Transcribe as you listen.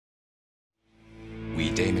We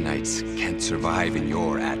Daemonites can't survive in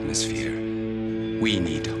your atmosphere. We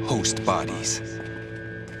need host bodies.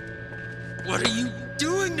 What are you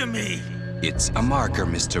doing to me? It's a marker,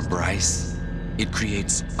 Mr. Bryce. It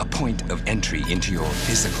creates a point of entry into your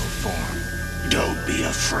physical form. Don't be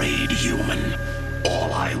afraid, human.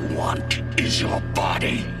 All I want is your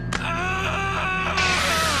body.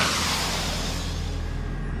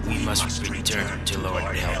 We must return to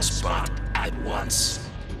Lord Hellspot at once.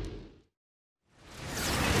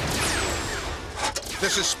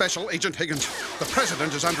 This is Special Agent Higgins. The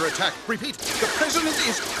President is under attack. Repeat, the President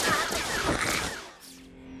is...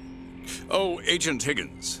 Oh, Agent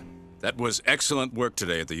Higgins. That was excellent work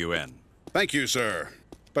today at the UN. Thank you, sir.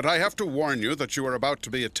 But I have to warn you that you are about to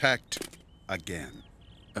be attacked again.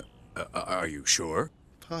 Are you sure?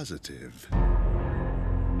 Positive.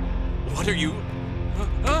 What are you...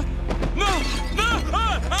 No! No!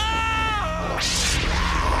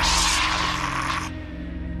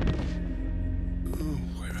 Oh,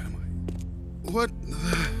 where am I? What the...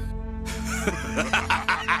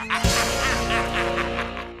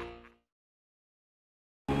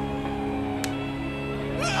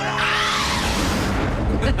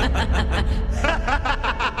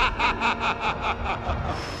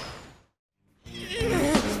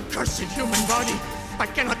 Cursed human body! I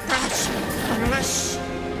cannot pass unless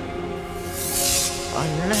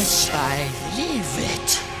I leave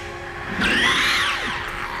it.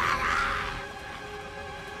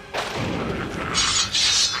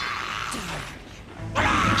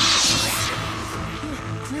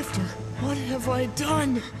 Grifter, what have I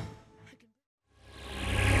done?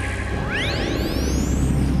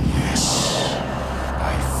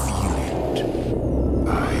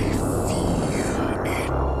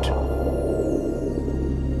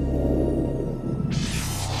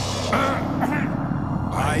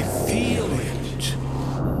 I feel it.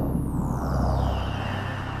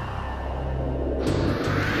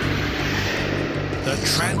 The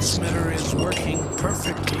transmitter is working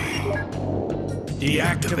perfectly.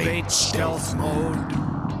 Deactivate stealth mode.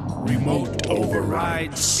 Remote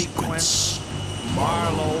override sequence.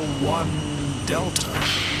 Marlow 1 Delta.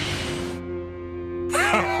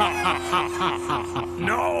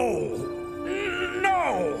 No!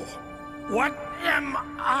 No! What am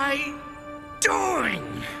I doing?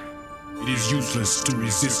 It is useless to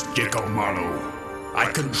resist, Gecko Marlow. I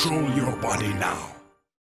control your body now.